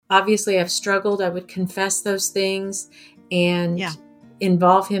obviously I've struggled, I would confess those things and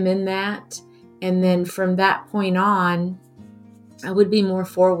involve him in that. And then from that point on, I would be more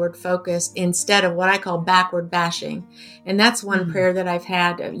forward focused instead of what I call backward bashing. And that's one prayer that I've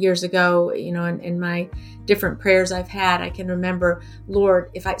had years ago, in my different prayers I've had. I can remember,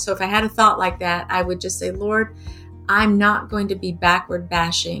 Lord, if I had a thought like that, I would just say, Lord, I'm not going to be backward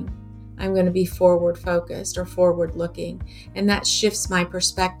bashing. I'm going to be forward focused or forward looking. And that shifts my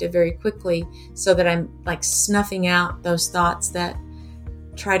perspective very quickly so that I'm like snuffing out those thoughts that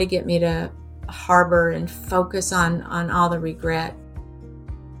try to get me to harbor and focus on all the regret.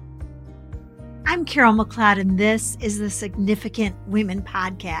 I'm Carol McLeod, and this is the Significant Women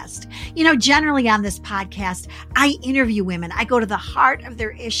Podcast. Generally on this podcast, I interview women. I go to the heart of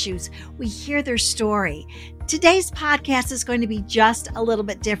their issues. We hear their story. Today's podcast is going to be just a little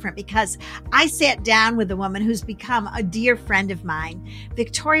bit different because I sat down with a woman who's become a dear friend of mine,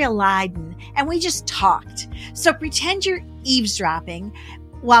 Victoria Lydon, and we just talked. So pretend you're eavesdropping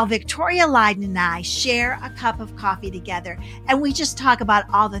while Victoria Lydon and I share a cup of coffee together, and we just talk about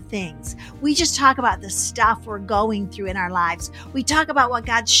all the things. We just talk about the stuff we're going through in our lives. We talk about what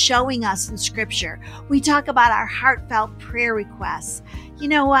God's showing us in Scripture. We talk about our heartfelt prayer requests. You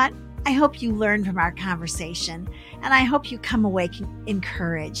know what? I hope you learn from our conversation, and I hope you come away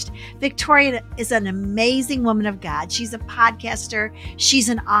encouraged. Victoria is an amazing woman of God. She's a podcaster. She's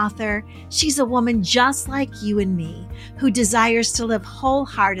an author. She's a woman just like you and me who desires to live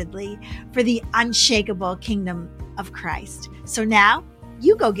wholeheartedly for the unshakable kingdom of Christ. So now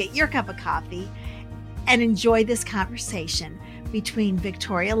you go get your cup of coffee and enjoy this conversation between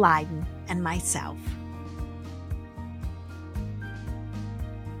Victoria Lydon and myself.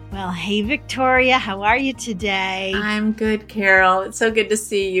 Well, hey, Victoria, how are you today? I'm good, Carol. It's so good to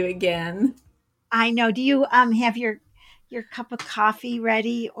see you again. I know. Do you have your cup of coffee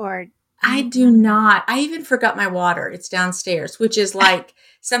ready or? I do not. I even forgot my water. It's downstairs, which is like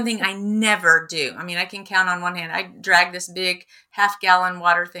something I never do. I mean, I can count on one hand. I drag this big half-gallon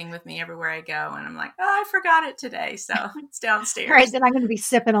water thing with me everywhere I go. And I'm like, oh, I forgot it today. So it's downstairs. All right, then I'm going to be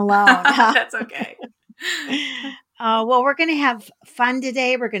sipping alone. That's okay. Well, we're going to have fun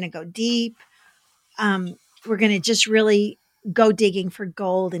today. We're going to go deep. We're going to just really go digging for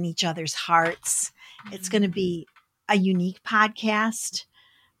gold in each other's hearts. It's going to be a unique podcast,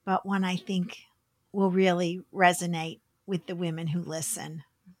 but one I think will really resonate with the women who listen.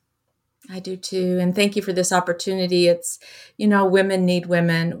 I do too. And thank you for this opportunity. It's, women need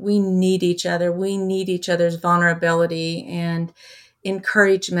women. We need each other. We need each other's vulnerability and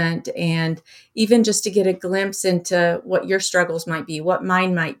encouragement, and even just to get a glimpse into what your struggles might be, what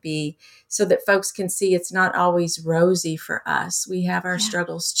mine might be, so that folks can see it's not always rosy for us. We have our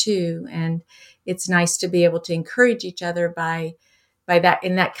struggles too. And it's nice to be able to encourage each other by that,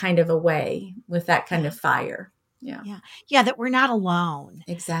 in that kind of a way, with that kind of fire. Yeah, that we're not alone.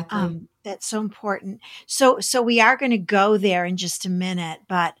 Exactly. That's so important. So we are going to go there in just a minute,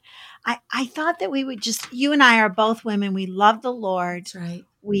 but I thought that we would you and I are both women. We love the Lord. That's right.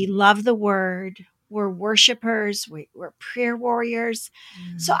 We love the Word. We're worshipers. We're prayer warriors.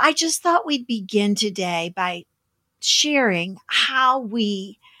 So I just thought we'd begin today by sharing how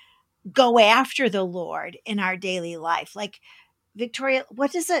we go after the Lord in our daily life. Like, Victoria,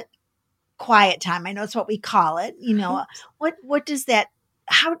 what is a quiet time? I know it's what we call it. What does that,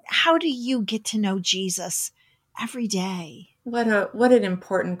 how do you get to know Jesus every day? What an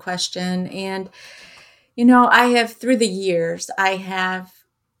important question. And, I have, through the years, I have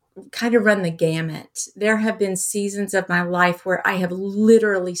kind of run the gamut. There have been seasons of my life where I have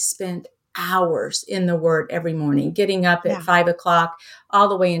literally spent hours in the Word every morning, getting up at 5 o'clock all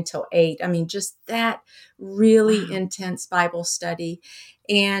the way until 8. I mean, just that really intense Bible study.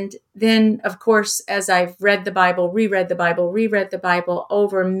 And then, of course, as I've read the Bible, reread the Bible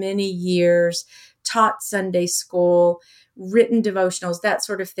over many years, taught Sunday school, written devotionals, that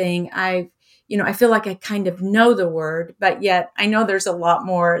sort of thing, I feel like I kind of know the Word, but yet I know there's a lot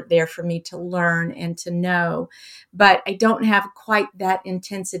more there for me to learn and to know, but I don't have quite that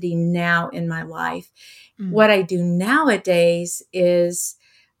intensity now in my life. What I do nowadays is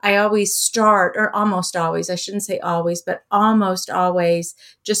I always start, or almost always, I shouldn't say always, but almost always,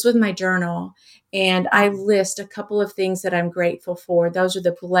 just with my journal. And I list a couple of things that I'm grateful for. Those are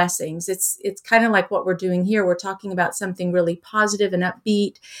the blessings. It's kind of like what we're doing here. We're talking about something really positive and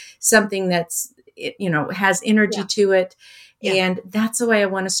upbeat, something that's, has energy to it. Yeah. And that's the way I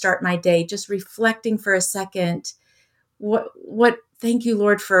want to start my day, just reflecting for a second. What thank you,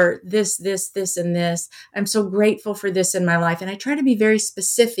 Lord, for this, this, and this. I'm so grateful for this in my life. And I try to be very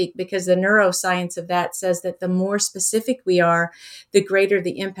specific because the neuroscience of that says that the more specific we are, the greater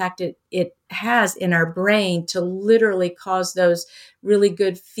the impact it has in our brain to literally cause those really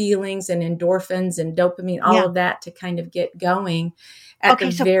good feelings and endorphins and dopamine, all Yeah. of that to kind of get going at the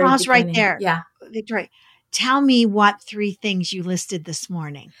Okay, so very pause right beginning. there. Yeah. Victoria, tell me what 3 things you listed this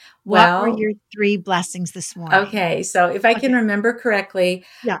morning. What were Well, your 3 blessings this morning? okay, so if I can Okay. remember correctly,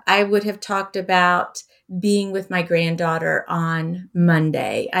 Yeah. I would have talked about being with my granddaughter on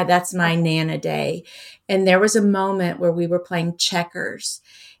Monday. That's my Okay. Nana day. And there was a moment where we were playing checkers.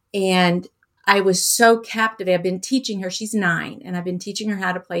 And I was so captivated. I've been teaching her, she's 9, and I've been teaching her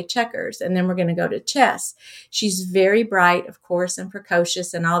how to play checkers. And then we're going to go to chess. She's very bright, of course, and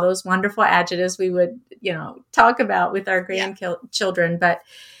precocious and all those wonderful adjectives we would, talk about with our Yeah. grandchildren. But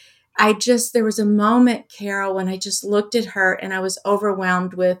there was a moment, Carol, when I just looked at her and I was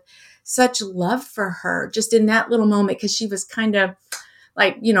overwhelmed with such love for her just in that little moment, because she was kind of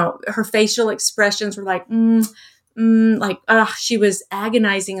like, her facial expressions were like, she was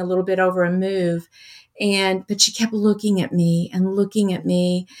agonizing a little bit over a move. But she kept looking at me and looking at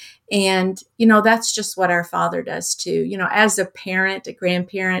me. And, that's just what our Father does too. As a parent, a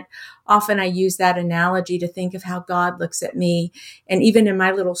grandparent, often I use that analogy to think of how God looks at me. And even in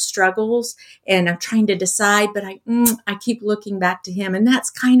my little struggles, and I'm trying to decide, but I keep looking back to him. And that's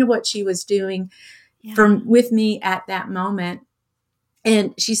kind of what she was doing with me at that moment.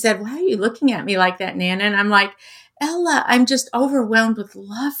 And she said, why are you looking at me like that, Nana? And I'm like, Ella, I'm just overwhelmed with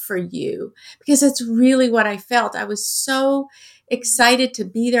love for you, because that's really what I felt. I was so excited to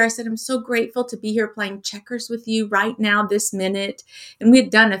be there. I said, I'm so grateful to be here playing checkers with you right now, this minute. And we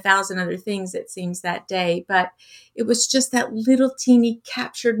had done 1,000 other things, it seems, that day. But it was just that little teeny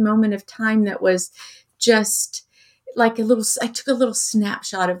captured moment of time that was just like I took a little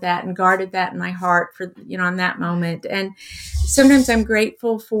snapshot of that and guarded that in my heart for, in that moment. And sometimes I'm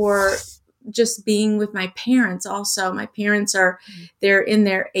grateful for just being with my parents also. My parents they're in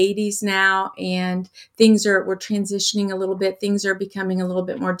their 80s now, and we're transitioning a little bit. Things are becoming a little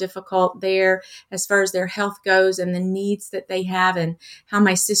bit more difficult there as far as their health goes and the needs that they have, and how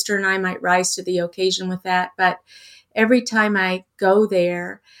my sister and I might rise to the occasion with that. But every time I go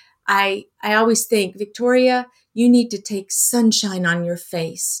there, I always think, Victoria, you need to take sunshine on your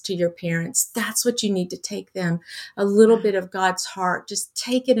face to your parents. That's what you need to take them. A little bit of God's heart. Just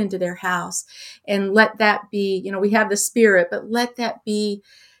take it into their house and let that be, we have the Spirit, but let that be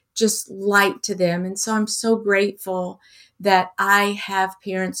just light to them. And so I'm so grateful that I have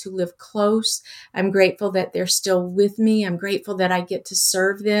parents who live close. I'm grateful that they're still with me. I'm grateful that I get to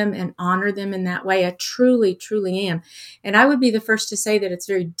serve them and honor them in that way. I truly, truly am. And I would be the first to say that it's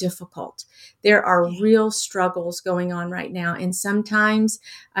very difficult. There are real struggles going on right now. And sometimes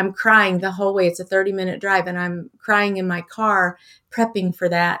I'm crying the whole way. It's a 30-minute drive, and I'm crying in my car, prepping for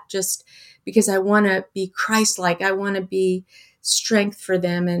that, just because I want to be Christ-like. I want to be strength for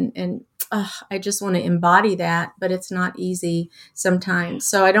them. And I just want to embody that, but it's not easy sometimes.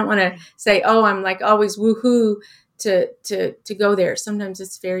 So I don't want to say, oh, I'm like always woohoo to go there. Sometimes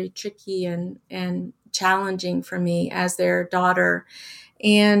it's very tricky and challenging for me as their daughter.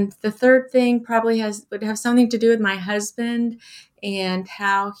 And the third thing probably would have something to do with my husband and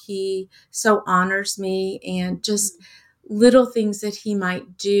how he so honors me, and just little things that he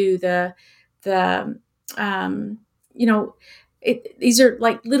might do. These are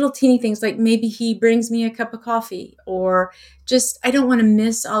like little teeny things, like maybe he brings me a cup of coffee, or just, I don't want to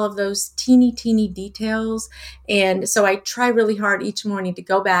miss all of those teeny details. And so I try really hard each morning to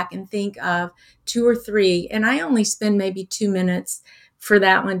go back and think of 2 or 3, and I only spend maybe 2 minutes for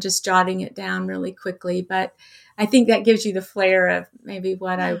that one, just jotting it down really quickly. But I think that gives you the flair of maybe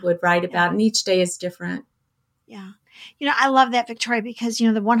what I would write about. And each day is different. Yeah. I love that, Victoria, because, the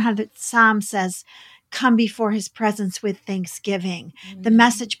 100th Psalm says, come before his presence with thanksgiving. Amen. The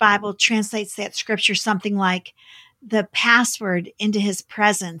Message Bible translates that scripture something like, the password into his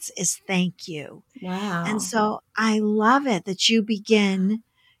presence is thank you. Wow. And so I love it that you begin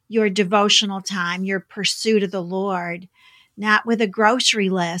your devotional time, your pursuit of the Lord, not with a grocery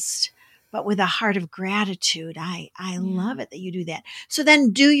list, but with a heart of gratitude. I love it that you do that. So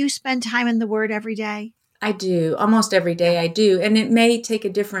then, do you spend time in the Word every day? I do. Almost every day I do. And it may take a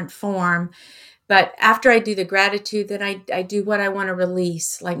different form. But after I do the gratitude, then I do what I want to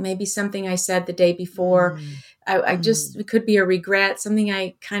release, like maybe something I said the day before. It could be a regret, something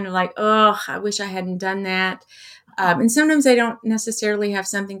I kind of like, oh, I wish I hadn't done that. And sometimes I don't necessarily have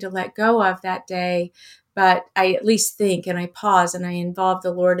something to let go of that day, but I at least think, and I pause and I involve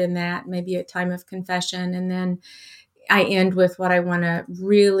the Lord in that, maybe a time of confession. And then I end with what I want to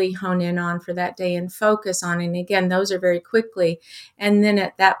really hone in on for that day and focus on. And again, those are very quickly. And then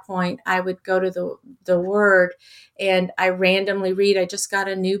at that point, I would go to the Word, and I randomly read. I just got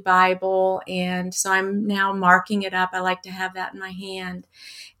a new Bible, and so I'm now marking it up. I like to have that in my hand.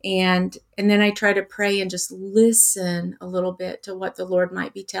 And then I try to pray and just listen a little bit to what the Lord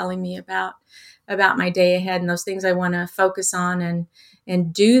might be telling me about my day ahead and those things I want to focus on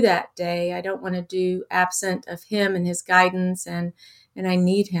and do that day. I don't want to do absent of Him and His guidance, and I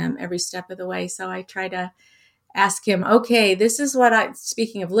need Him every step of the way. So I try to ask Him, okay, this is what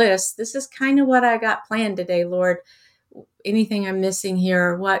speaking of lists, this is kind of what I got planned today, Lord. Anything I'm missing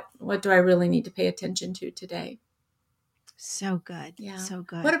here? What do I really need to pay attention to today? So good. Yeah. So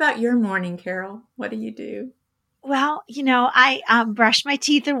good. What about your morning, Carol? What do you do? Well, I brush my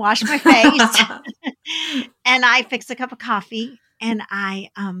teeth and wash my face and I fix a cup of coffee and I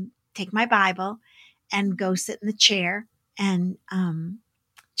take my Bible and go sit in the chair and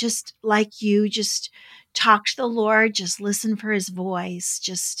just like you, just talk to the Lord, just listen for His voice,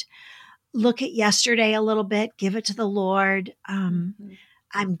 just look at yesterday a little bit, give it to the Lord.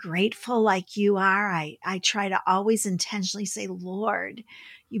 I'm grateful like you are. I try to always intentionally say, Lord,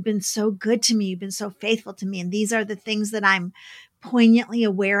 you've been so good to me. You've been so faithful to me. And these are the things that I'm poignantly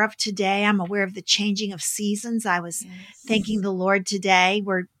aware of today. I'm aware of the changing of seasons. I was thanking the Lord today.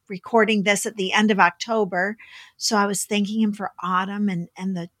 We're recording this at the end of October. So I was thanking Him for autumn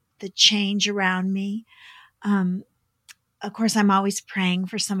and the change around me. Of course, I'm always praying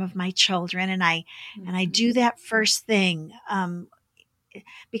for some of my children, and I do that first thing.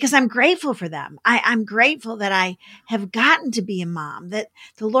 Because I'm grateful for them. I'm grateful that I have gotten to be a mom, that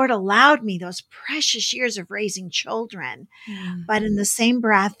the Lord allowed me those precious years of raising children. But in the same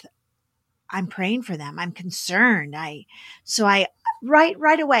breath, I'm praying for them. I'm concerned. So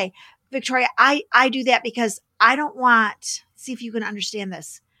right away, Victoria, I do that because I don't want, see if you can understand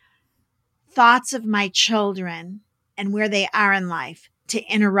this, thoughts of my children and where they are in life to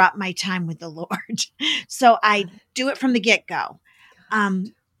interrupt my time with the Lord. So I do it from the get-go.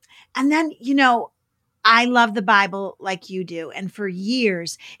 And then, I love the Bible like you do. And for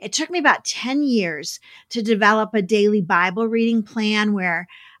years, it took me about 10 years to develop a daily Bible reading plan where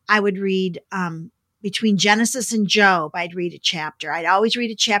I would read between Genesis and Job. I'd read a chapter. I'd always read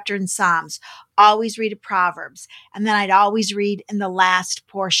a chapter in Psalms, always read a Proverbs. And then I'd always read in the last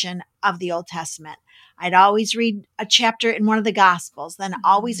portion of the Old Testament. I'd always read a chapter in one of the Gospels, then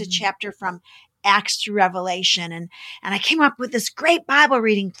always a chapter from Acts to Revelation. And I came up with this great Bible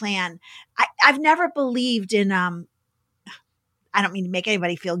reading plan. I've never believed in, I don't mean to make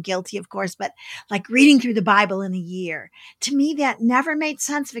anybody feel guilty, of course, but like reading through the Bible in a year. To me, that never made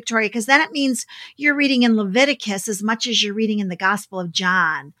sense, Victoria, because then it means you're reading in Leviticus as much as you're reading in the Gospel of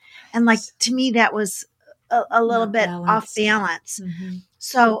John. And like, to me, that was a little bit off balance.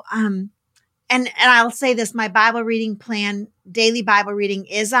 So, and I'll say this, my Bible reading plan, daily Bible reading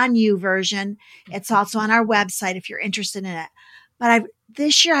is on YouVersion. It's also on our website if you're interested in it. But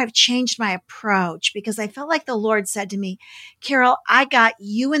this year I've changed my approach because I felt like the Lord said to me, Carol, I got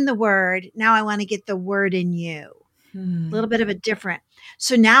you in the Word. Now I want to get the Word in you. A little bit of a different.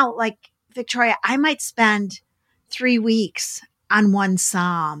 So now, like Victoria, I might spend 3 weeks on one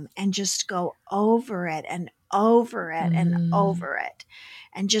Psalm and just go over it and over it and over it.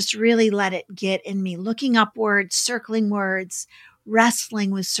 And just really let it get in me, looking upwards, circling words,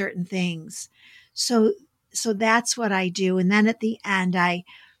 wrestling with certain things. So that's what I do. And then at the end, I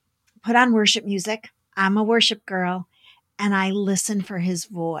put on worship music. I'm a worship girl, and I listen for His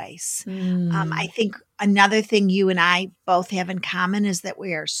voice. I think another thing you and I both have in common is that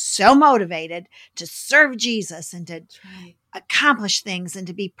we are so motivated to serve Jesus and to accomplish things and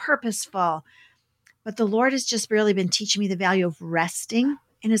to be purposeful. But the Lord has just really been teaching me the value of resting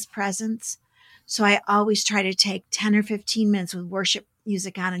in His presence. So I always try to take 10 or 15 minutes with worship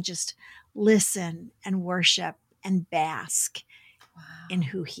music on and just listen and worship and bask in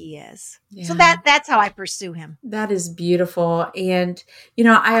who He is. Yeah. So that's how I pursue Him. That is beautiful. And,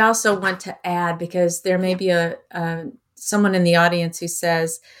 I also want to add, because there may be someone in the audience who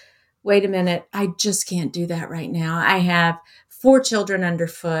says, wait a minute, I just can't do that right now. I have 4 children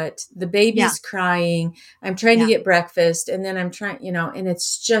underfoot. The baby's crying. I'm trying to get breakfast. And then I'm trying, and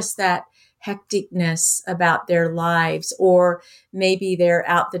it's just that hecticness about their lives. Or maybe they're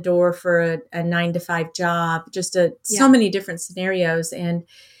out the door for a 9-to-5 job, so many different scenarios. And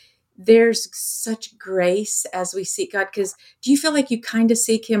there's such grace as we seek God. Because do you feel like you kind of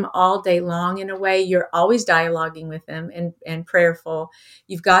seek Him all day long in a way? You're always dialoguing with Him and prayerful.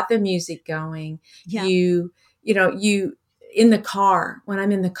 You've got the music going. in the car, when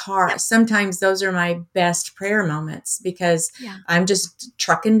I'm in the car, Yep. sometimes those are my best prayer moments because Yeah. I'm just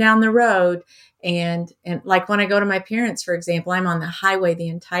trucking down the road. And like when I go to my parents, for example, I'm on the highway the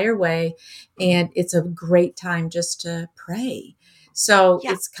entire way, and it's a great time just to pray. So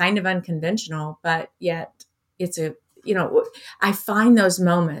Yeah. it's kind of unconventional, but yet it's I find those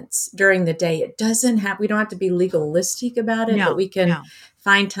moments during the day. We don't have to be legalistic about it, but No, we can no.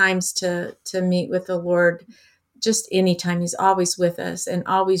 find times to meet with the Lord just anytime. He's always with us and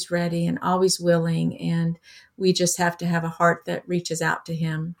always ready and always willing. And we just have to have a heart that reaches out to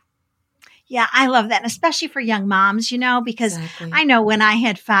him. Yeah, I love that, and especially for young moms, because Exactly. I know when I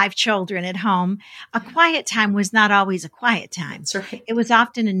had 5 children at home, a Yeah, quiet time was not always a quiet time. that's right. It was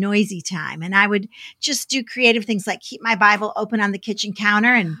often a noisy time, and I would just do creative things like keep my Bible open on the kitchen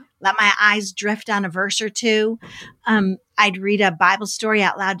counter and let my eyes drift on a verse or two. I'd read a Bible story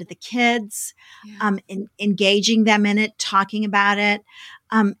out loud to the kids, Yeah. engaging them in it, talking about it.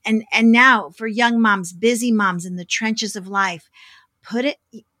 And now for young moms, busy moms in the trenches of life, put it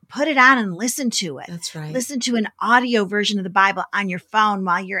put it on and listen to it. That's right. Listen to an audio version of the Bible on your phone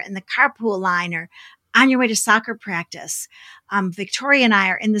while you're in the carpool line or on your way to soccer practice. Victoria and I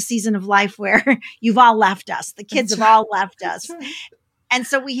are in the season of life where you've all left us. The kids That's have right. all left That's us. right. And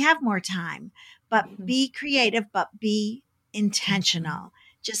so we have more time, but Mhm. be creative, but be Intentional. intentional.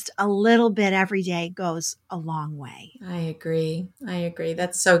 Just a little bit every day goes a long way. I agree. I agree.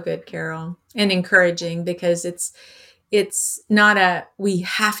 That's so good, Carol, and encouraging because it's not we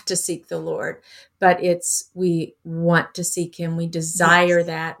have to seek the Lord, but it's we want to seek him. We desire Yes.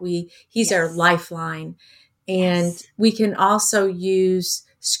 that. He's our Yes. lifeline. And Yes. we can also use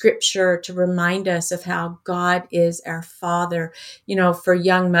scripture to remind us of how God is our Father. For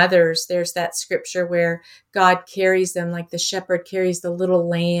young mothers, there's that scripture where God carries them like the shepherd carries the little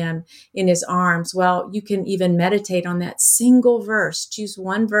lamb in his arms. Well, you can even meditate on that single verse. Choose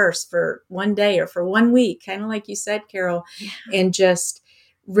one verse for one day or for one week, kind of like you said, Carol, Yeah. and just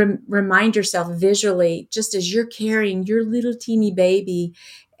remind yourself visually, just as you're carrying your little teeny baby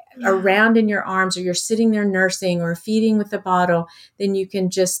Yeah. around in your arms, or you're sitting there nursing or feeding with the bottle, then you can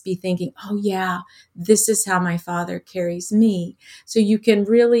just be thinking, oh yeah, this is how my Father carries me. So you can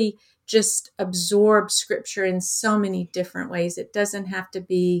really just absorb scripture in so many different ways. It doesn't have to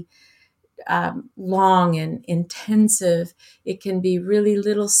be long and intensive. It can be really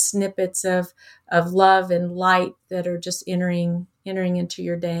little snippets of love and light that are just entering into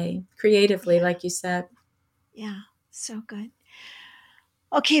your day creatively, Yeah. like you said. Yeah. So good.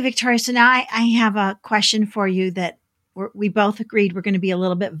 Okay, Victoria. So now I have a question for you that we both agreed we're going to be a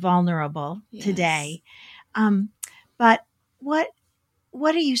little bit vulnerable Yes. today. Um, but what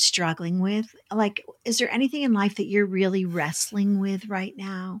what are you struggling with? Like, is there anything in life that you're really wrestling with right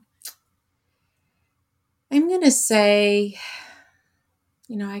now? I'm going to say,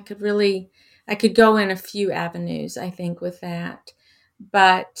 I could go in a few avenues, I think, with that.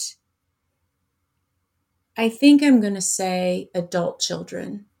 But I think I'm going to say adult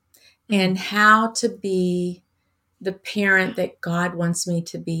children Mm, and how to be the parent that God wants me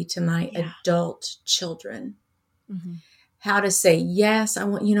to be to my yeah. adult children. Hmm. How to say yes.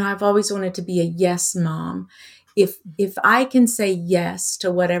 I've always wanted to be a yes mom. If Hmm. if I can say yes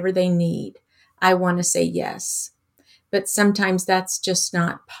to whatever they need, I want to say yes. But sometimes that's just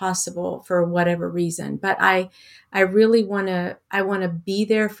not possible for whatever reason. But I really I want to be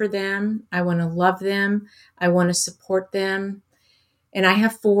there for them. I want to love them. I want to support them. And I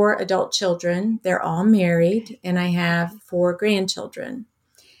have 4 adult children. They're all Okay. married, and I have Okay. 4 grandchildren.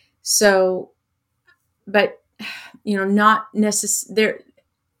 So, but not necessarily.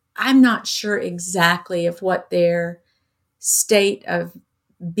 I'm not sure exactly of what their state of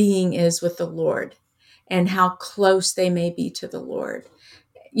being is with the Lord and how close they may be to the Lord.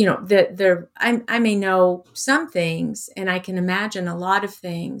 That I may know some things, and I can imagine a lot of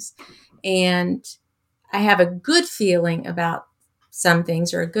things, and I have a good feeling about some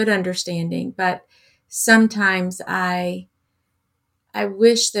things or a good understanding, but sometimes I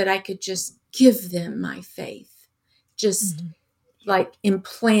wish that I could just give them my faith, just Hmm. Yeah. like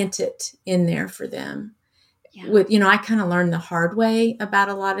implant it in there for them. Yeah. I kind of learned the hard way about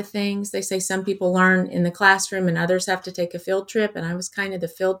a lot of things. They say some people learn in the classroom and others have to take a field trip. And I was kind of the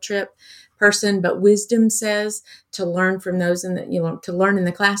field trip person, but wisdom says to learn from those to learn in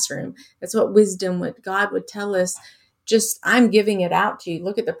the classroom. That's what God would tell us. Just, I'm giving it out to you.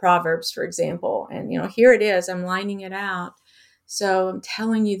 Look at the Proverbs, for example. And, here it is. I'm lining it out. So I'm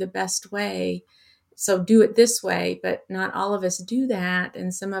telling you the best way. So do it this way, but not all of us do that.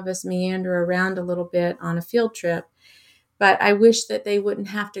 And some of us meander around a little bit on a field trip. But I wish that they wouldn't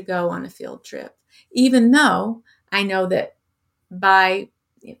have to go on a field trip, even though I know that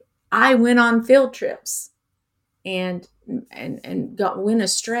I went on field trips and went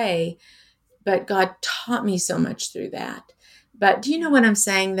astray, but God taught me so much through that. But do you know what I'm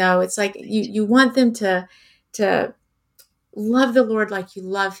saying though? It's like you want them to love the Lord like you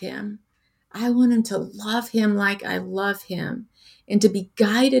love him. I want them to love him like I love him, and to be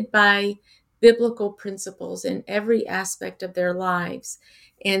guided by biblical principles in every aspect of their lives.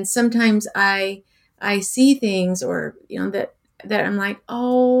 And sometimes I see things, or that I'm like,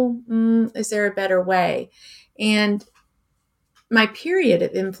 oh, is there a better way? And my period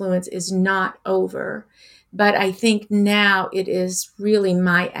of influence is not over, but I think now it is really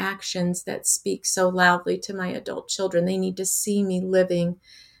my actions that speak so loudly to my adult children. They need to see me living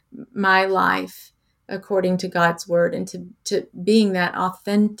my life according to God's word, and to being that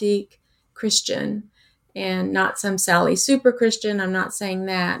authentic Christian, and not some Sally super Christian. I'm not saying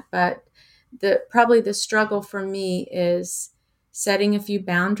that, but probably the struggle for me is setting a few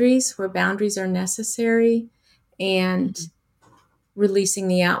boundaries where boundaries are necessary, and releasing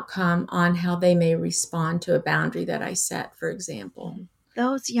the outcome on how they may respond to a boundary that I set, for example.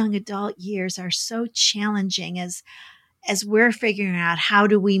 Those young adult years are so challenging as we're figuring out how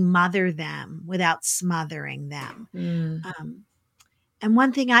do we mother them without smothering them. And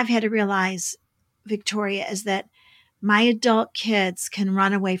one thing I've had to realize, Victoria, is that my adult kids can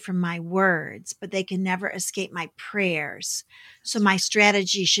run away from my words, but they can never escape my prayers. So my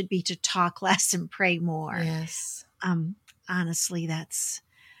strategy should be to talk less and pray more. Yes. Honestly, that's,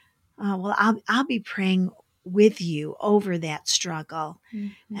 well, I'll be praying with you over that struggle,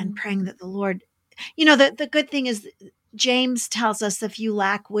 and praying that the Lord, the good thing is James tells us if you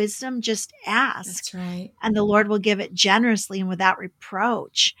lack wisdom, just ask. That's right. And the Lord will give it generously and without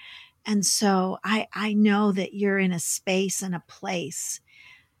reproach. And so I know that you're in a space and a place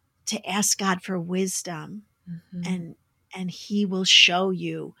to ask God for wisdom, and he will show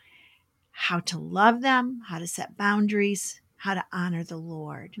you how to love them, how to set boundaries, how to honor the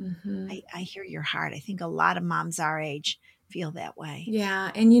Lord. I hear your heart. I think a lot of moms our age feel that way. Yeah.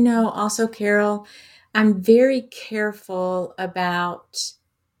 And also, Carol, I'm very careful about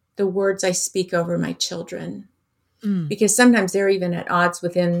the words I speak over my children, because sometimes they're even at odds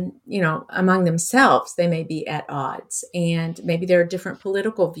within, among themselves. They may be at odds, and maybe there are different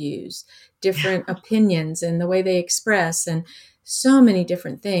political views, different opinions, and the way they express, and so many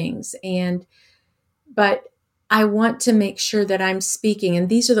different things. But I want to make sure that I'm speaking, and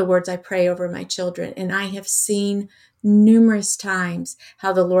these are the words I pray over my children. And I have seen numerous times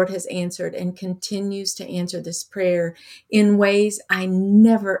how the Lord has answered and continues to answer this prayer in ways I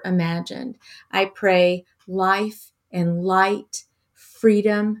never imagined. I pray life and light,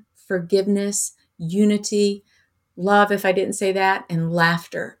 freedom, forgiveness, unity, love, if I didn't say that, and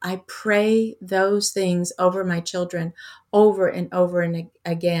laughter. I pray those things over my children over and over and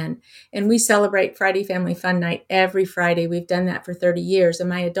again. And we celebrate Friday Family Fun Night every Friday. We've done that for 30 years. And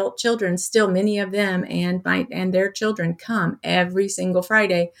my adult children, still many of them and their children, come every single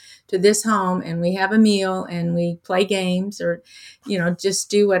Friday to this home, and we have a meal and we play games, or,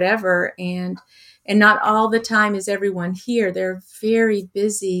 just do whatever. And not all the time is everyone here. They're very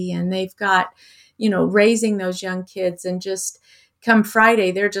busy, and they've got, raising those young kids, and just come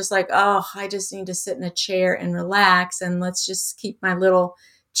Friday, they're just like, oh, I just need to sit in a chair and relax, and let's just keep my little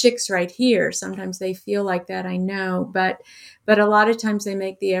chicks right here. Sometimes they feel like that, I know, but a lot of times they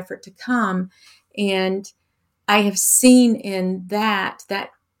make the effort to come. And I have seen in that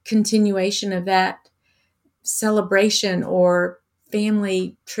continuation of that celebration or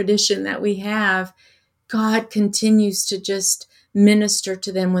family tradition that we have, God continues to just minister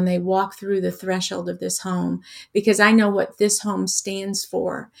to them when they walk through the threshold of this home, because I know what this home stands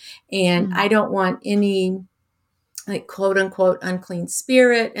for. And I don't want any, like, quote unquote unclean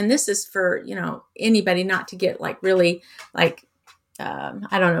spirit. And this is for, anybody, not to get like really like,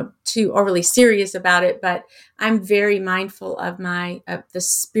 I don't know, too overly serious about it, but I'm very mindful of the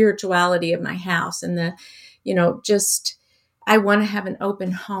spirituality of my house, and I want to have an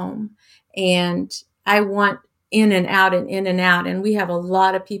open home, and I want in and out and in and out. And we have a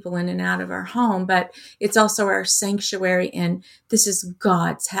lot of people in and out of our home, but it's also our sanctuary, and this is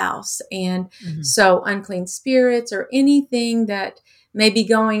God's house. And so unclean spirits or anything that may be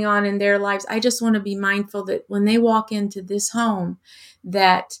going on in their lives, I just want to be mindful that when they walk into this home,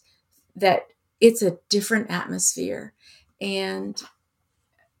 that it's a different atmosphere. And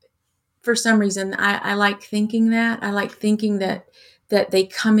for some reason, I like thinking that. I like thinking that they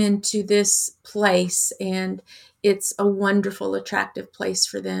come into this place and it's a wonderful, attractive place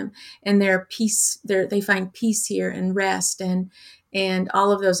for them, and they find peace here and rest and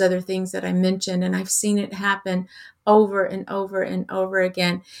all of those other things that I mentioned. And I've seen it happen over and over and over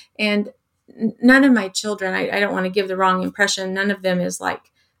again. And none of my children, I don't want to give the wrong impression, none of them is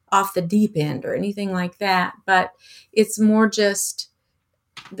like off the deep end or anything like that, but it's more just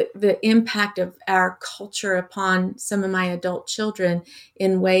the impact of our culture upon some of my adult children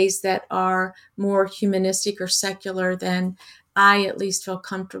in ways that are more humanistic or secular than I at least feel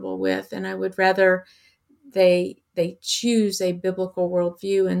comfortable with. And I would rather they choose a biblical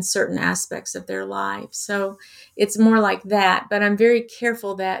worldview in certain aspects of their lives. So it's more like that. But I'm very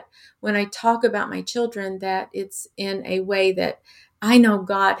careful that when I talk about my children, that it's in a way that I know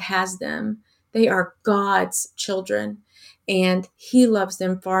God has them. They are God's children, and He loves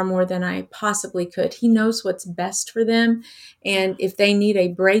them far more than I possibly could. He knows what's best for them. And if they need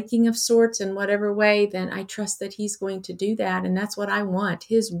a breaking of sorts in whatever way, then I trust that He's going to do that. And that's what I want,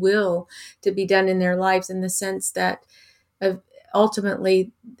 His will to be done in their lives, in the sense that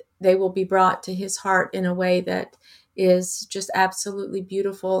ultimately they will be brought to His heart in a way that is just absolutely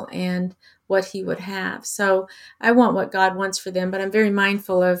beautiful and what He would have. So I want what God wants for them, but I'm very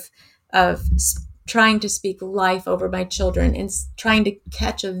mindful of trying to speak life over my children and trying to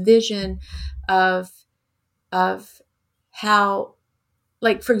catch a vision of how,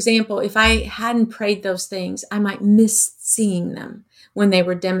 like, for example, if I hadn't prayed those things, I might miss seeing them when they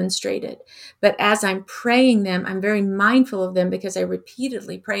were demonstrated. But as I'm praying them, I'm very mindful of them because I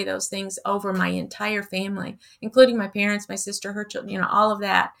repeatedly pray those things over my entire family, including my parents, my sister, her children, all of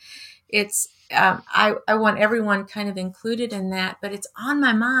that. It's I want everyone kind of included in that, but it's on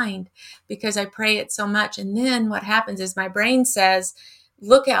my mind because I pray it so much. And then what happens is my brain says,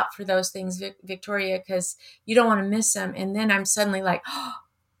 look out for those things, Victoria, because you don't want to miss them. And then I'm suddenly like, oh,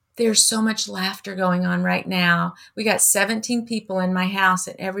 there's so much laughter going on right now. We got 17 people in my house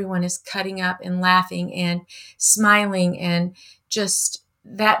and everyone is cutting up and laughing and smiling. And just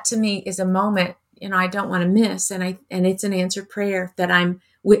that to me is a moment, I don't want to miss. And it's an answered prayer that I'm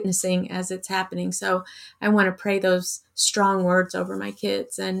witnessing as it's happening. So I want to pray those strong words over my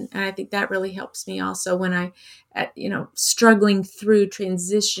kids. And I think that really helps me also when I, struggling through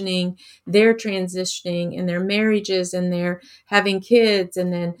their transitioning in their marriages, and they're having kids,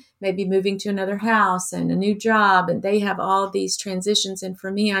 and then maybe moving to another house and a new job. And they have all these transitions. And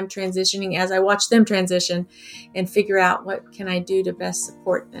for me, I'm transitioning as I watch them transition and figure out what can I do to best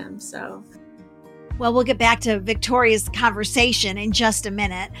support them. So. Well, we'll get back to Victoria's conversation in just a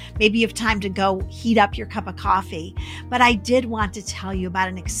minute. Maybe you have time to go heat up your cup of coffee. But I did want to tell you about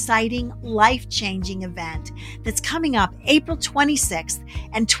an exciting, life-changing event that's coming up April 26th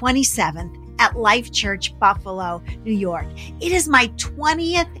and 27th at Life Church Buffalo, New York. It is my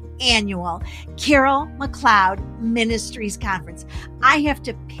 20th annual Carol McLeod Ministries Conference. I have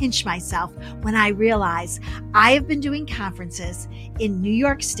to pinch myself when I realize I have been doing conferences in New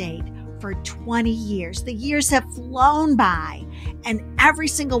York State for 20 years. The years have flown by, and every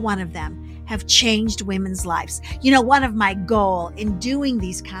single one of them have changed women's lives. One of my goals in doing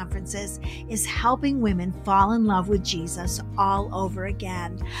these conferences is helping women fall in love with Jesus all over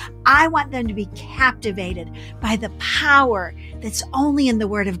again. I want them to be captivated by the power that's only in the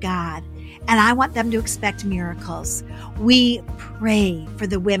Word of God. And I want them to expect miracles. We pray for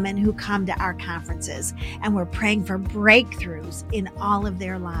the women who come to our conferences, and we're praying for breakthroughs in all of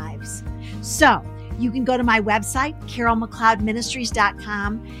their lives. So you can go to my website,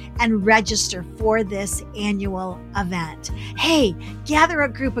 carolmcleodministries.com, and register for this annual event. Hey, gather a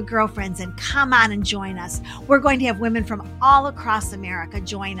group of girlfriends and come on and join us. We're going to have women from all across America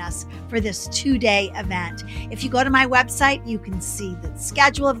join us for this 2-day event. If you go to my website, you can see the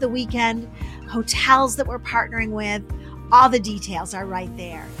schedule of the weekend, hotels that we're partnering with. All the details are right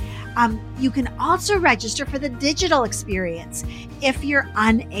there. You can also register for the digital experience if you're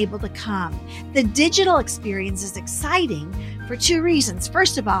unable to come. The digital experience is exciting for 2 reasons.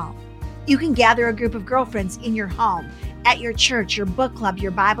 First of all, you can gather a group of girlfriends in your home, at your church, your book club,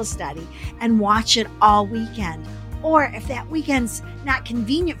 your Bible study, and watch it all weekend. Or if that weekend's not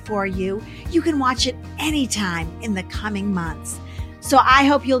convenient for you, you can watch it anytime in the coming months. So I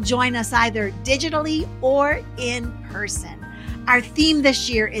hope you'll join us either digitally or in person. Our theme this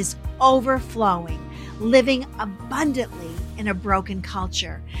year is overflowing, living abundantly in a broken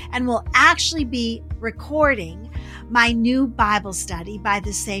culture. And we'll actually be recording my new Bible study by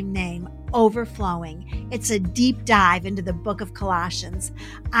the same name, Overflowing. It's a deep dive into the book of Colossians.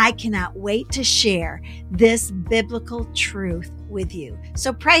 I cannot wait to share this biblical truth with you.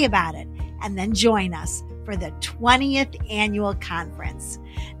 So pray about it and then join us for the 20th annual conference.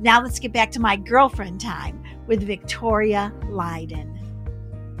 Now let's get back to my girlfriend time with Victoria Lydon.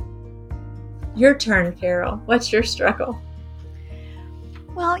 Your turn, Carol. What's your struggle?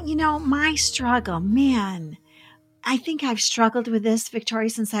 Well, my struggle, man, I think I've struggled with this, Victoria,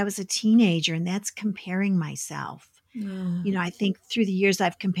 since I was a teenager, and that's comparing myself. Mm. I think through the years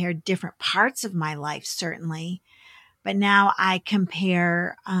I've compared different parts of my life, certainly, but now I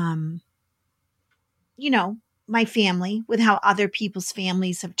compare, you know, my family with how other people's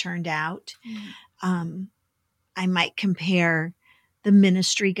families have turned out. Yeah. Um, I might compare the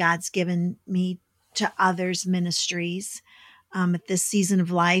ministry God's given me to others' ministries. At this season of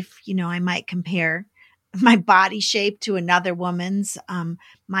life, I might compare my body shape to another woman's,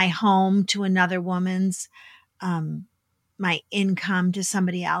 my home to another woman's, um, my income to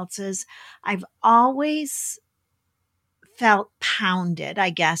somebody else's. I've always felt pounded, I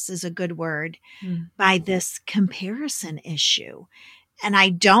guess is a good word, Mm. by this comparison issue. And I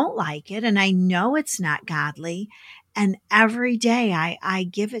don't like it. And I know it's not godly. And every day I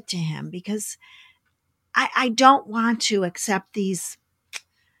give it to him because I don't want to accept these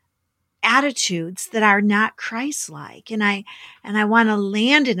attitudes that are not Christ-like. And I want to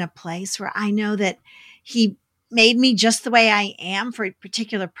land in a place where I know that he made me just the way I am for a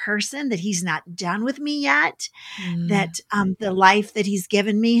particular person, that he's not done with me yet, Mm. that the life that he's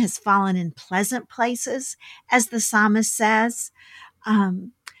given me has fallen in pleasant places, as the psalmist says.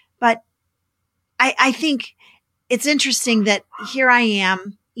 Um, but I think it's interesting that here I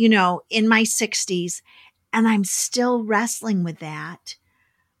am, in my 60s, and I'm still wrestling with that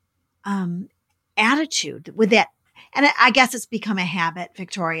um, attitude, with that. And I guess it's become a habit,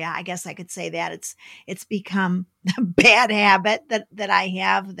 Victoria. I guess I could say that it's become a bad habit that I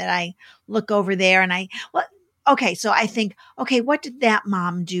have, that I look over there and okay, so I think, okay, what did that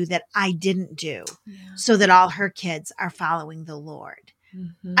mom do that I didn't do Yeah. so that all her kids are following the Lord?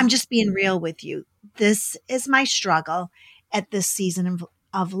 Mm-hmm. I'm just being real with you. This is my struggle at this season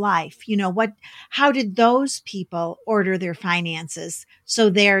of life. How did those people order their finances so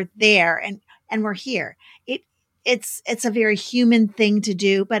they're there and we're here? It's a very human thing to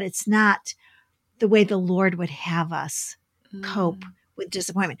do, but it's not the way the Lord would have us cope Mm. with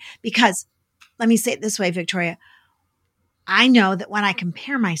disappointment. Because let me say it this way, Victoria, I know that when I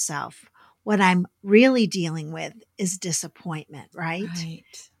compare myself, what I'm really dealing with is disappointment, right?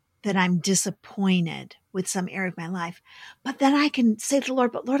 Right. That I'm disappointed with some area of my life. But then I can say to the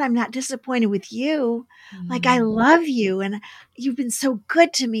Lord, but Lord, I'm not disappointed with you. Like, I Mm. love you and you've been so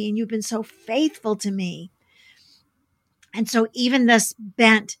good to me and you've been so faithful to me. And so even this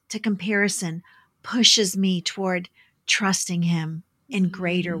bent to comparison pushes me toward trusting him in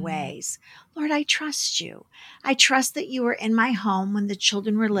greater Mm. ways. Lord, I trust you. I trust that you were in my home when the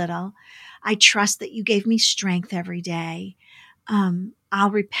children were little. I trust that you gave me strength every day. I'll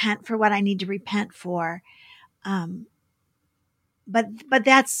repent for what I need to repent for. Um, but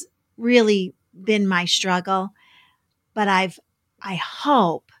that's really been my struggle. But I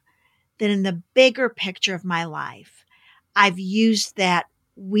hope that in the bigger picture of my life, I've used that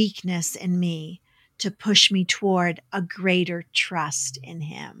weakness in me to push me toward a greater trust in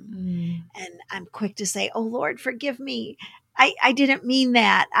him. Mm. And I'm quick to say, oh Lord, forgive me. I didn't mean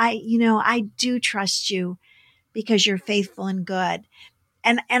that. I do trust you because you're faithful and good.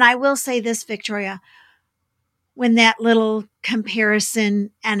 And I will say this, Victoria, when that little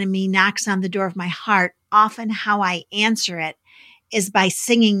comparison enemy knocks on the door of my heart, often how I answer it is by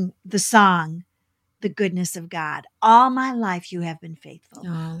singing the song, The Goodness of God. All my life you have been faithful.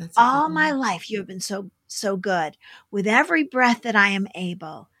 Oh, that's a good All my one. life you have been so good. With every breath that I am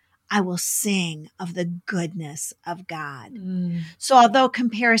able, I will sing of the goodness of God. Mm. So although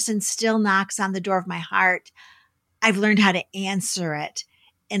comparison still knocks on the door of my heart, I've learned how to answer it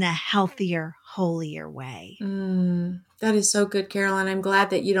in a healthier, holier way. Mm. That is so good, Carolyn. I'm glad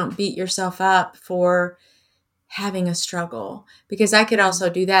that you don't beat yourself up for having a struggle, because I could also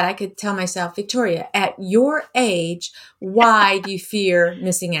do that. I could tell myself, Victoria, at your age, why do you fear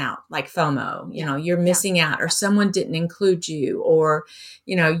missing out? Like FOMO, Yeah. you're missing out, or someone didn't include you, or,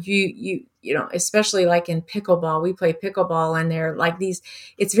 especially like in pickleball, we play pickleball and they're like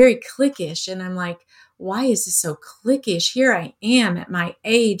it's very cliquish. And I'm like, why is this so cliquish? Here I am at my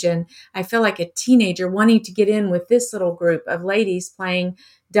age, and I feel like a teenager wanting to get in with this little group of ladies playing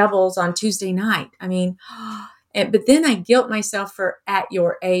doubles on Tuesday night. I mean, but then I guilt myself for at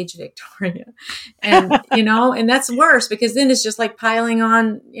your age, Victoria. And, and that's worse, because then it's just like piling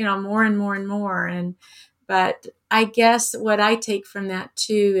on, more and more and more. But I guess what I take from that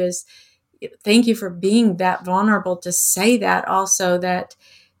too is, thank you for being that vulnerable to say that also, that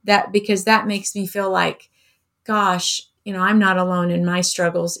because that makes me feel like, gosh, I'm not alone in my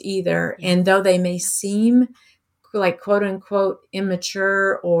struggles either. Yeah. And though they may seem like quote unquote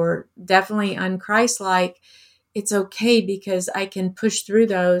immature or definitely unchristlike, it's okay, because I can push through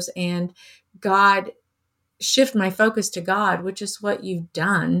those, and God shift my focus to God, which is what you've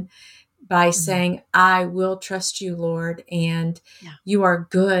done by saying, I will trust you, Lord, and Yeah. you are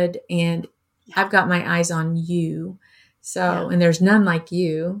good, and Yeah. I've got my eyes on you. So, Yeah. and there's none like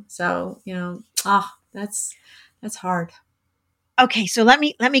you. So, that's hard. Okay, so let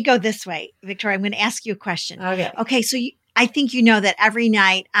me go this way, Victoria. I'm going to ask you a question. Okay. Okay, so I think you know that every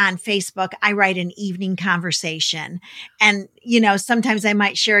night on Facebook I write an evening conversation, and sometimes I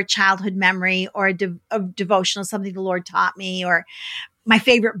might share a childhood memory or a devotional, something the Lord taught me, or my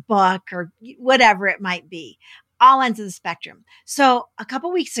favorite book, or whatever it might be. All ends of the spectrum. So a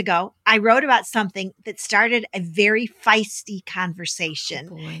couple weeks ago, I wrote about something that started a very feisty conversation.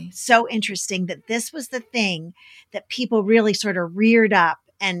 Oh boy. So interesting that this was the thing that people really sort of reared up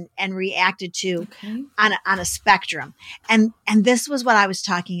and reacted to Okay. on a spectrum. And this was what I was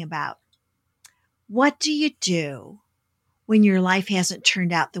talking about. What do you do when your life hasn't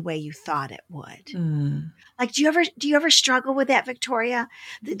turned out the way you thought it would? Like, do you ever struggle with that, Victoria?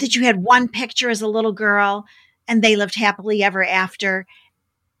 That you had one picture as a little girl and they lived happily ever after,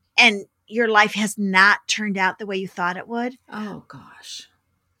 and your life has not turned out the way you thought it would? Oh gosh.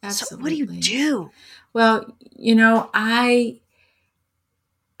 So what do you Absolutely. do? Well,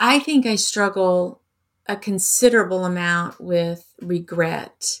 I think I struggle a considerable amount with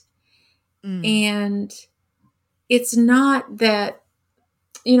regret. And it's not that,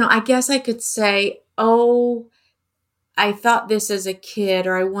 I guess I could say, oh, I thought this as a kid,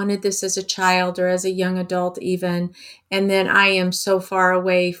 or I wanted this as a child or as a young adult even. And then I am so far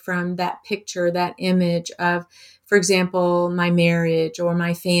away from that picture, that image of, for example, my marriage or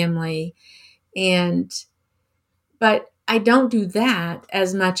my family. But I don't do that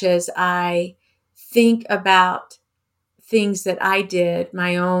as much as I think about things that I did,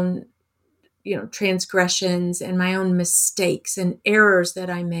 my own, transgressions and my own mistakes and errors that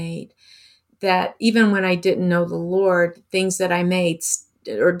I made, that even when I didn't know the Lord, things that I made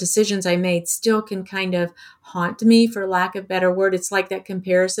or decisions I made still can kind of haunt me, for lack of a better word. It's like that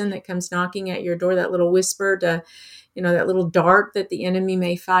comparison that comes knocking at your door, that little whisper to, that little dart that the enemy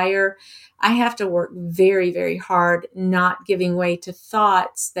may fire. I have to work very, very hard, not giving way to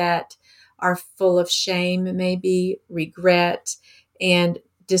thoughts that are full of shame, maybe regret and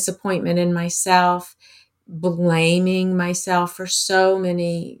disappointment in myself, blaming myself for so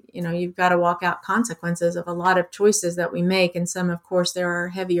many, you've got to walk out consequences of a lot of choices that we make. And some, of course, there are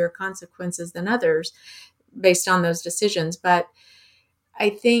heavier consequences than others based on those decisions. But I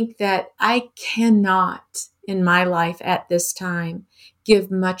think that I cannot in my life at this time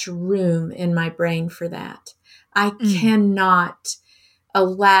give much room in my brain for that. I cannot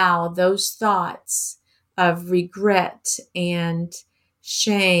allow those thoughts of regret and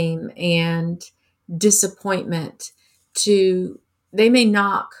shame and disappointment they may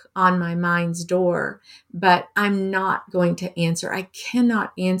knock on my mind's door, but I'm not going to answer. I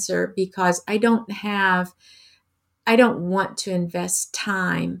cannot answer because I don't want to invest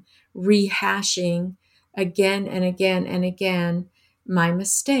time rehashing again and again and again my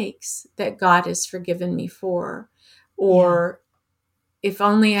mistakes that God has forgiven me for. Or if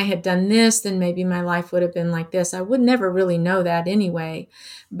only I had done this, then maybe my life would have been like this. I would never really know that anyway.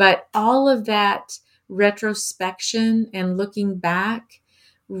 But all of that retrospection and looking back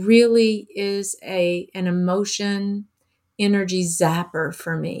really is an emotion energy zapper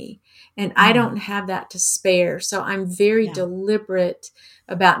for me. And I don't have that to spare. So I'm very deliberate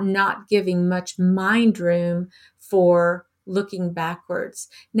about not giving much mind room for looking backwards.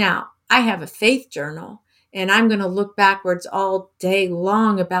 Now, I have a faith journal, and I'm going to look backwards all day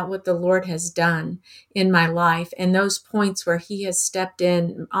long about what the Lord has done in my life and those points where he has stepped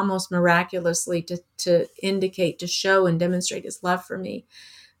in almost miraculously to indicate, to show and demonstrate his love for me.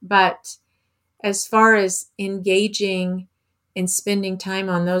 But as far as engaging and spending time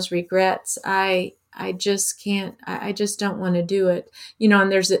on those regrets, I just can't. I just don't want to do it.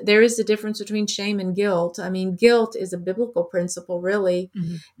 And there is a difference between shame and guilt. I mean, guilt is a biblical principle, really,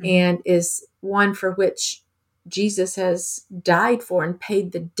 and is one for which Jesus has died for and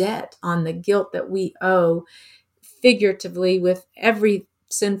paid the debt on the guilt that we owe, figuratively, with every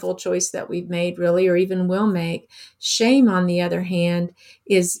sinful choice that we've made, really, or even will make. Shame, on the other hand,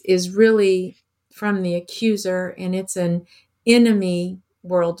 is really from the accuser, and it's an enemy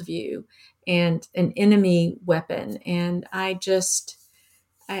worldview and an enemy weapon. And I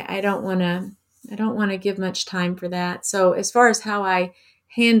don't want to give much time for that. So as far as how I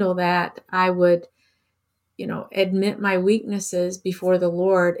handle that, I would, admit my weaknesses before the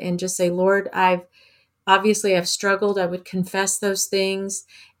Lord and just say, Lord, I've struggled. I would confess those things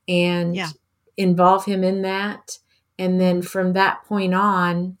and involve him in that. And then from that point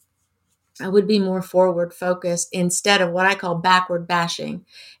on, I would be more forward focused instead of what I call backward bashing.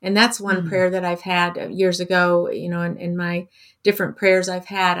 And that's one prayer that I've had years ago, in my different prayers I've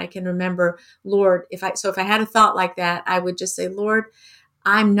had. I can remember, Lord, if I had a thought like that, I would just say, Lord,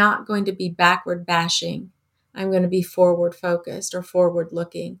 I'm not going to be backward bashing. I'm going to be forward focused or forward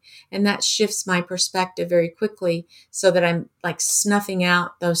looking. And that shifts my perspective very quickly so that I'm like snuffing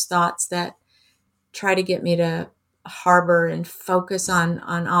out those thoughts that try to get me to harbor and focus on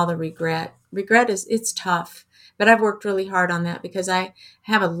all the regret. It's tough, but I've worked really hard on that because I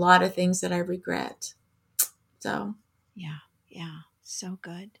have a lot of things that I regret. So yeah, so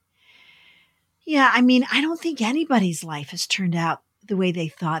good. Yeah, I mean, I don't think anybody's life has turned out the way they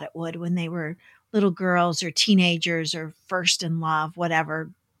thought it would when they were little girls or teenagers or first in love,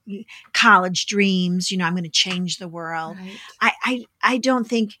 whatever, college dreams, I'm going to change the world. right. I don't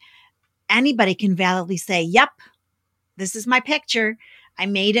think anybody can validly say, yep, this is my picture. I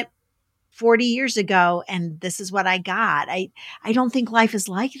made it 40 years ago and this is what I got. I don't think life is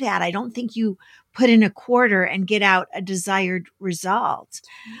like that. I don't think you put in a quarter and get out a desired result.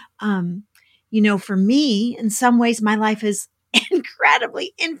 For me, in some ways, my life is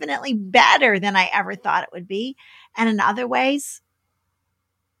incredibly, infinitely better than I ever thought it would be. And in other ways,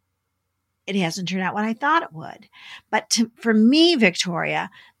 it hasn't turned out what I thought it would. But for me, Victoria,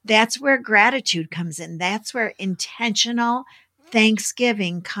 that's where gratitude comes in. That's where intentional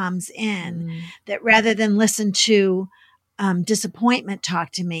thanksgiving comes in. That rather than listen to disappointment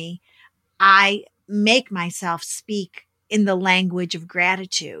talk to me, I make myself speak in the language of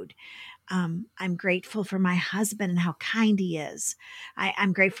gratitude. I'm grateful for my husband and how kind he is.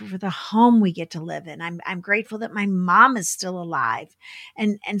 I'm grateful for the home we get to live in. I'm grateful that my mom is still alive.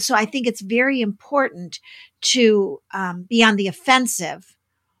 And so I think it's very important to be on the offensive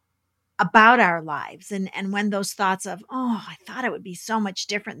about our lives. And when those thoughts of, oh, I thought it would be so much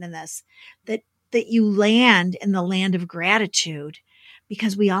different than this, that you land in the land of gratitude,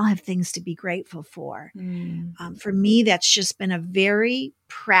 because we all have things to be grateful for. For me, that's just been a very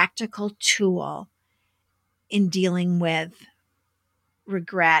practical tool in dealing with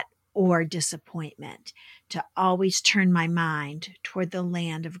regret or disappointment, to always turn my mind toward the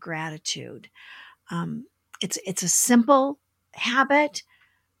land of gratitude. It's a simple habit,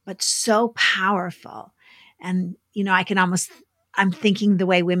 but so powerful. And, I'm thinking the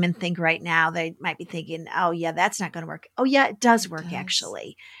way women think right now. They might be thinking, oh yeah, that's not going to work. Oh yeah, it does work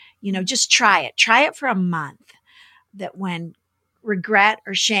actually. Just try it. Try it for a month. That when regret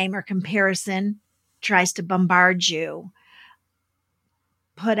or shame or comparison tries to bombard you,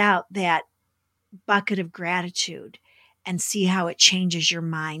 put out that bucket of gratitude and see how it changes your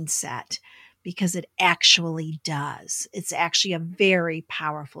mindset, because it actually does. It's actually a very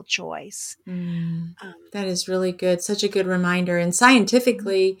powerful choice. That is really good. Such a good reminder. And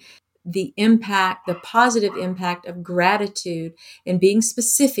scientifically, the positive impact of gratitude and being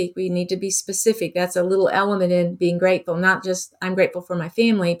specific, we need to be specific. That's a little element in being grateful. Not just I'm grateful for my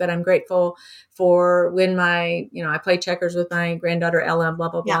family, but I'm grateful for when I play checkers with my granddaughter Ella, blah,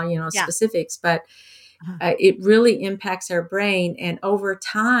 blah, blah, specifics. But it really impacts our brain. And over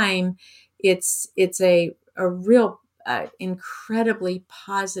time, it's a real incredibly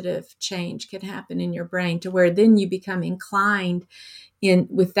positive change can happen in your brain, to where then you become inclined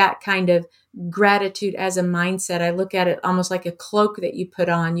with that kind of gratitude as a mindset. I look at it almost like a cloak that you put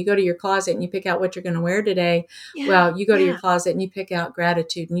on. You go to your closet and you pick out what you're going to wear today. Well, you go to your closet and you pick out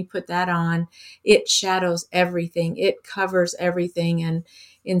gratitude and you put that on. It shadows everything. It covers everything, and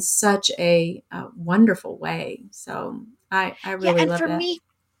in such a wonderful way. So I really love that. And for me,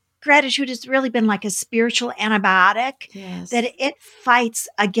 gratitude has really been like a spiritual antibiotic. That it fights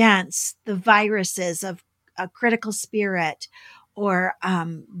against the viruses of a critical spirit or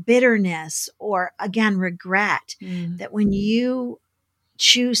bitterness or, again, regret. That when you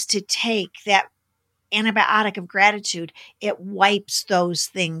choose to take that antibiotic of gratitude, it wipes those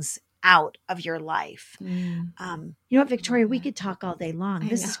things out of your life. You know what, Victoria, we could talk all day long.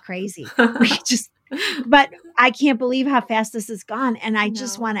 This is crazy. But I can't believe how fast this has gone. And I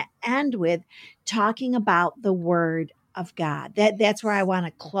just want to end with talking about the Word of God. That's where I want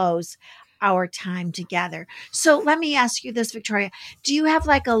to close our time together. So let me ask you this, Victoria. Do you have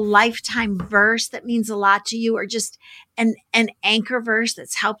like a lifetime verse that means a lot to you, or just an anchor verse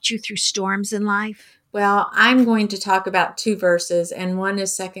that's helped you through storms in life? Well, I'm going to talk about two verses, and one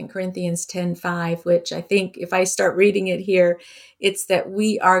is 2 Corinthians 10:5, which I think if I start reading it here, it's that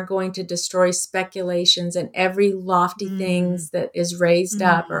we are going to destroy speculations and every lofty things that is raised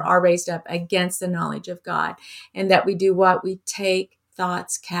up or are raised up against the knowledge of God. And that we do what? We take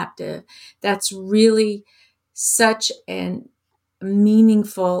thoughts captive. That's really such an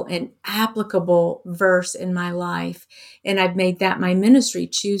meaningful and applicable verse in my life. And I've made that my ministry,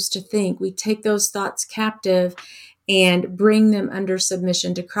 Choose to Think. We take those thoughts captive and bring them under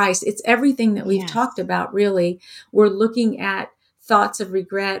submission to Christ. It's everything that we've Yes. talked about, really. We're looking at thoughts of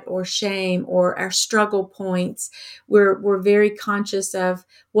regret or shame or our struggle points. We're very conscious of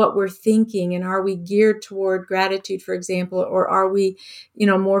what we're thinking, and are we geared toward gratitude, for example, or are we,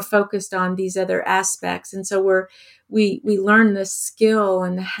 more focused on these other aspects? And so we learn the skill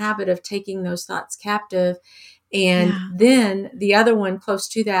and the habit of taking those thoughts captive. And then the other one close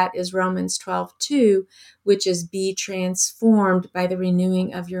to that is Romans 12:2, which is be transformed by the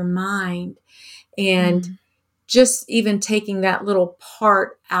renewing of your mind. And just even taking that little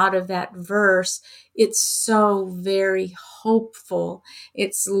part out of that verse, it's so very hopeful.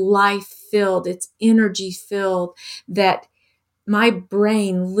 It's life-filled. It's energy-filled that my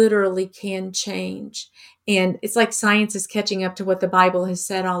brain literally can change. And it's like science is catching up to what the Bible has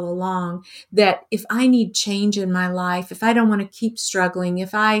said all along, that if I need change in my life, if I don't want to keep struggling,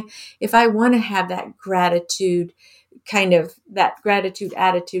 if I want to have that gratitude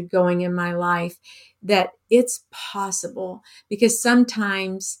attitude going in my life, that it's possible, because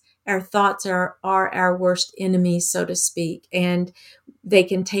sometimes our thoughts are our worst enemies, so to speak, and they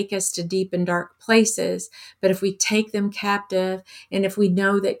can take us to deep and dark places. But if we take them captive, and if we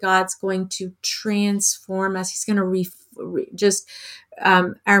know that God's going to transform us, He's going to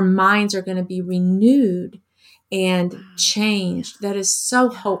our minds are going to be renewed and changed. That is so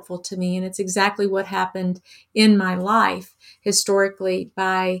hopeful to me. And it's exactly what happened in my life historically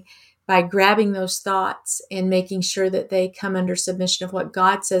by grabbing those thoughts and making sure that they come under submission of what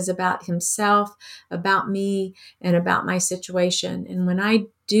God says about Himself, about me, and about my situation. And when I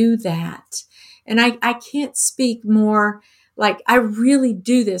do that, and I can't speak more, like I really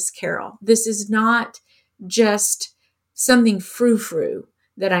do this, Carol. This is not just something frou-frou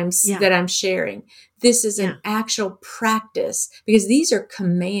that I'm sharing. This is an actual practice, because these are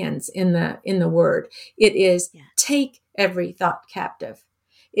commands in the word. It is take every thought captive.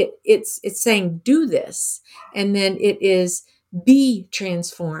 It's saying do this, and then it is be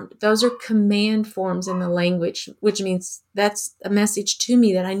transformed. Those are command forms in the language, which means that's a message to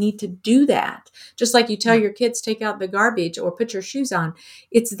me that I need to do that. Just like you tell your kids, take out the garbage or put your shoes on.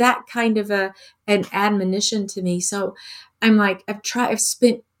 It's that kind of an admonition to me. So I'm like, I've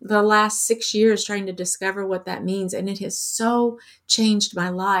spent the last 6 years trying to discover what that means, and it has so changed my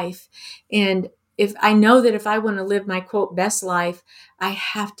life. And if I know that if I want to live my quote best life, I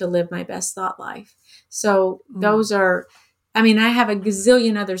have to live my best thought life. So those are, I have a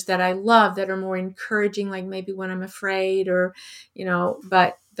gazillion others that I love that are more encouraging, like maybe when I'm afraid or,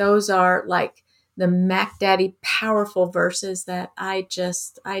 but those are like the Mac Daddy powerful verses that I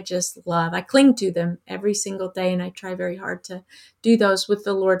just love. I cling to them every single day, and I try very hard to do those with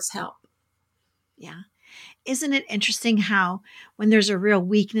the Lord's help. Yeah. Isn't it interesting how when there's a real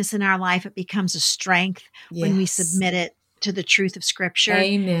weakness in our life, it becomes a strength when we submit it to the truth of Scripture?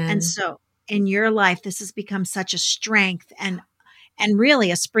 Amen. And so in your life, this has become such a strength and really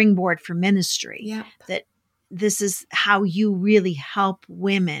a springboard for ministry. That this is how you really help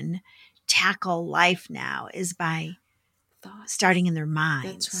women tackle life now, is by starting in their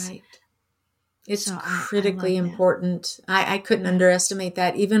minds. That's right. It's critically important. I couldn't underestimate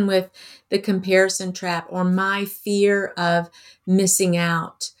that, even with the comparison trap or my fear of missing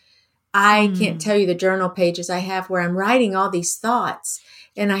out. I can't tell you the journal pages I have where I'm writing all these thoughts.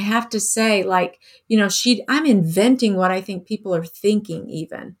 And I have to say, like, I'm inventing what I think people are thinking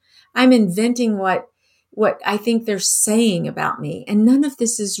even. I'm inventing what I think they're saying about me. And none of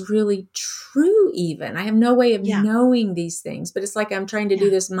this is really true even. I have no way of knowing these things, but it's like I'm trying to do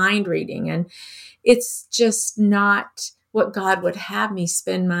this mind reading, and it's just not what God would have me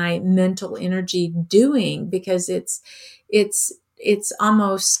spend my mental energy doing, because it's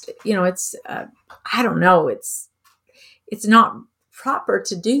almost, I don't know, it's not proper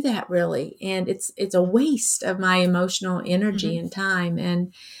to do that really. And it's a waste of my emotional energy and time.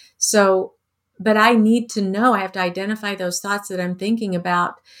 And so, but I need to know, I have to identify those thoughts that I'm thinking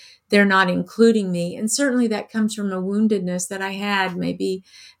about. They're not including me. And certainly that comes from a woundedness that I had maybe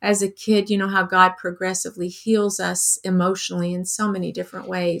as a kid. You know how God progressively heals us emotionally in so many different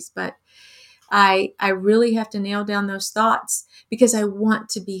ways. But I really have to nail down those thoughts, because I want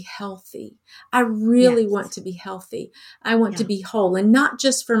to be healthy. I really want to be healthy. I want to be whole, and not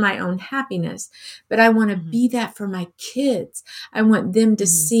just for my own happiness, but I want to be that for my kids. I want them to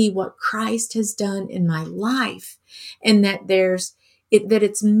see what Christ has done in my life, and that that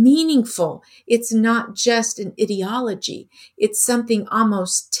it's meaningful. It's not just an ideology. It's something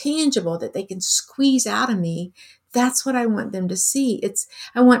almost tangible that they can squeeze out of me That's what I want them to see.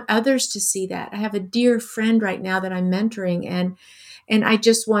 I want others to see that. I have a dear friend right now that I'm mentoring, and I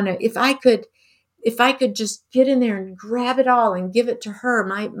just want to, if I could just get in there and grab it all and give it to her,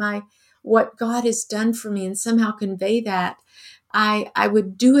 my what God has done for me, and somehow convey that, I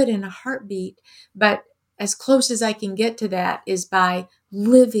would do it in a heartbeat. But as close as I can get to that is by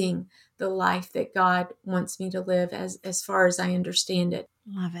living the life that God wants me to live as far as I understand it.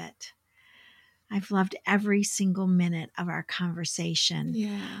 Love it. I've loved every single minute of our conversation.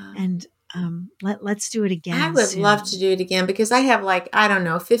 Yeah. And let's do it again. I would soon. love to do it again, because I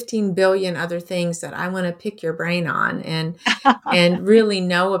have 15 billion other things that I want to pick your brain on and really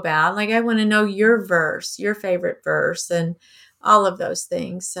know about. Like, I want to know your verse, your favorite verse, and all of those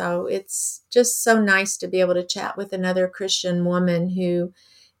things. So it's just so nice to be able to chat with another Christian woman who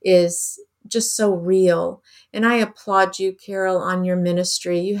is just so real. And I applaud you, Carol, on your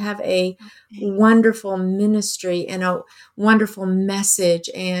ministry. You have a wonderful ministry and a wonderful message.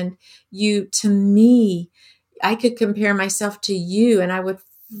 And you, to me, I could compare myself to you and I would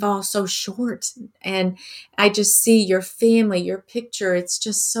fall so short. And I just see your family, your picture. It's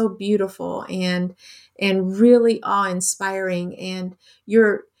just so beautiful and really awe-inspiring. And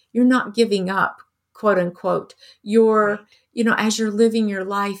you're not giving up, quote unquote. You're, as you're living your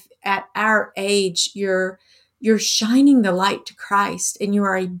life at our age, you're shining the light to Christ, and you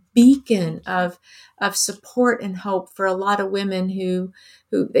are a beacon of support and hope for a lot of women who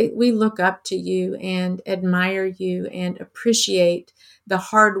we look up to you and admire you and appreciate the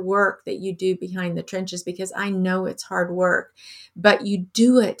hard work that you do behind the trenches, because I know it's hard work, but you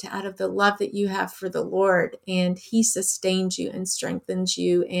do it out of the love that you have for the Lord, and He sustains you and strengthens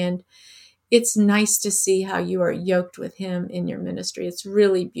you. And it's nice to see how you are yoked with Him in your ministry. It's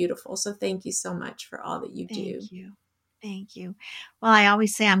really beautiful. So thank you so much for all that you do. Thank you. Well, I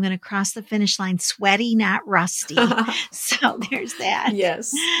always say I'm going to cross the finish line sweaty, not rusty. So there's that.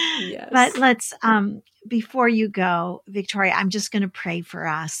 Yes. But let's, before you go, Victoria, I'm just going to pray for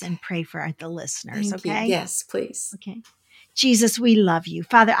us and pray for the listeners. Thank okay? you. Yes, please. Okay. Jesus, we love you.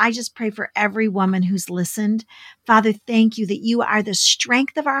 Father, I just pray for every woman who's listened. Father, thank you that you are the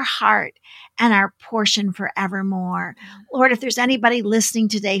strength of our heart and our portion forevermore. Lord, if there's anybody listening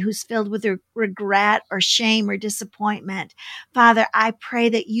today who's filled with regret or shame or disappointment, Father, I pray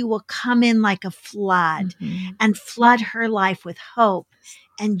that you will come in like a flood and flood her life with hope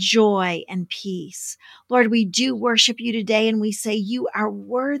and joy and peace. Lord, we do worship you today, and we say you are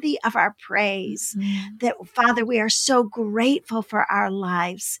worthy of our praise. That, Father, we are so grateful for our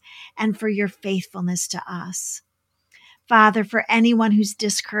lives and for your faithfulness to us. Father, for anyone who's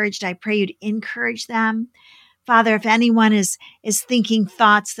discouraged, I pray you'd encourage them. Father, if anyone is thinking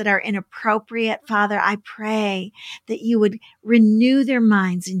thoughts that are inappropriate, Father, I pray that you would renew their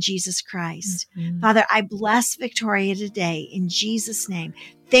minds in Jesus Christ. Father, I bless Victoria today in Jesus' name.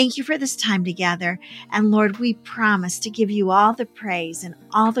 Thank you for this time together. And Lord, we promise to give you all the praise and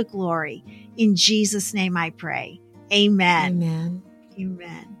all the glory. In Jesus' name I pray. Amen. Amen.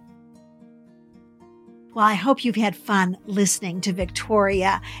 Amen. Well, I hope you've had fun listening to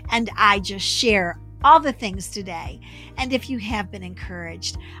Victoria and I just share all the things today. And if you have been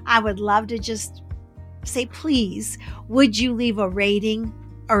encouraged, I would love to just say, please, would you leave a rating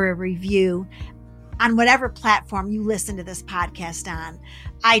or a review on whatever platform you listen to this podcast on?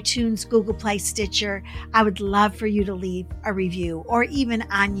 iTunes, Google Play, Stitcher. I would love for you to leave a review, or even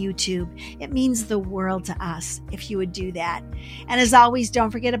on YouTube. It means the world to us if you would do that. And as always,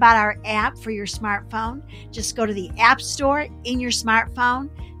 don't forget about our app for your smartphone. Just go to the App Store in your smartphone,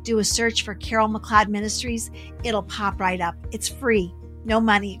 do a search for Carol McLeod Ministries. It'll pop right up. It's free, no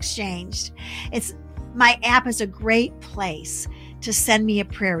money exchanged. My app is a great place to send me a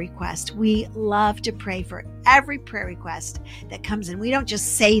prayer request. We love to pray for every prayer request that comes in. We don't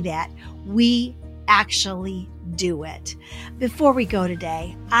just say that, we actually do it. Before we go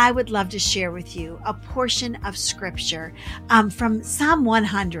today, I would love to share with you a portion of scripture from Psalm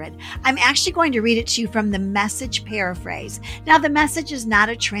 100. I'm actually going to read it to you from the Message paraphrase. Now, the Message is not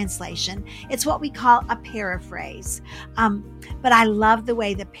a translation. It's what we call a paraphrase. But I love the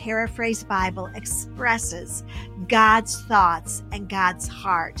way the Paraphrase Bible expresses God's thoughts and God's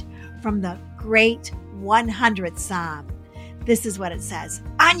heart from the great 100th Psalm. This is what it says.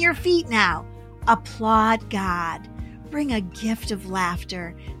 On your feet now. Applaud God. Bring a gift of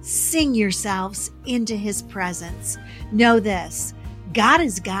laughter. Sing yourselves into his presence. Know this, God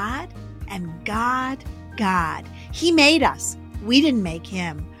is God and God. He made us. We didn't make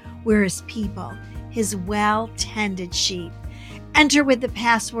him. We're his people, his well-tended sheep. Enter with the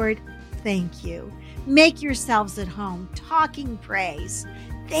password, thank you. Make yourselves at home, talking praise.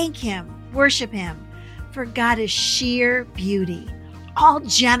 Thank him. Worship him. For God is sheer beauty, all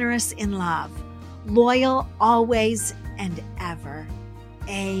generous in love, loyal always and ever.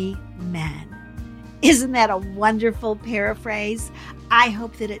 Amen. Isn't that a wonderful paraphrase? I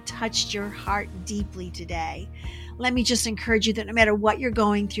hope that it touched your heart deeply today. Let me just encourage you that no matter what you're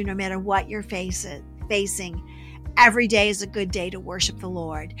going through, no matter what you're facing, every day is a good day to worship the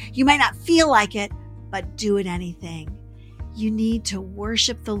Lord. You might not feel like it, but do it anything. You need to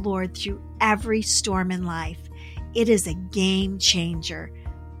worship the Lord through every storm in life. It is a game changer.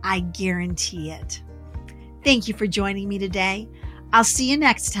 I guarantee it. Thank you for joining me today. I'll see you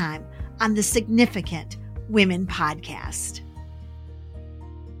next time on the Significant Women Podcast.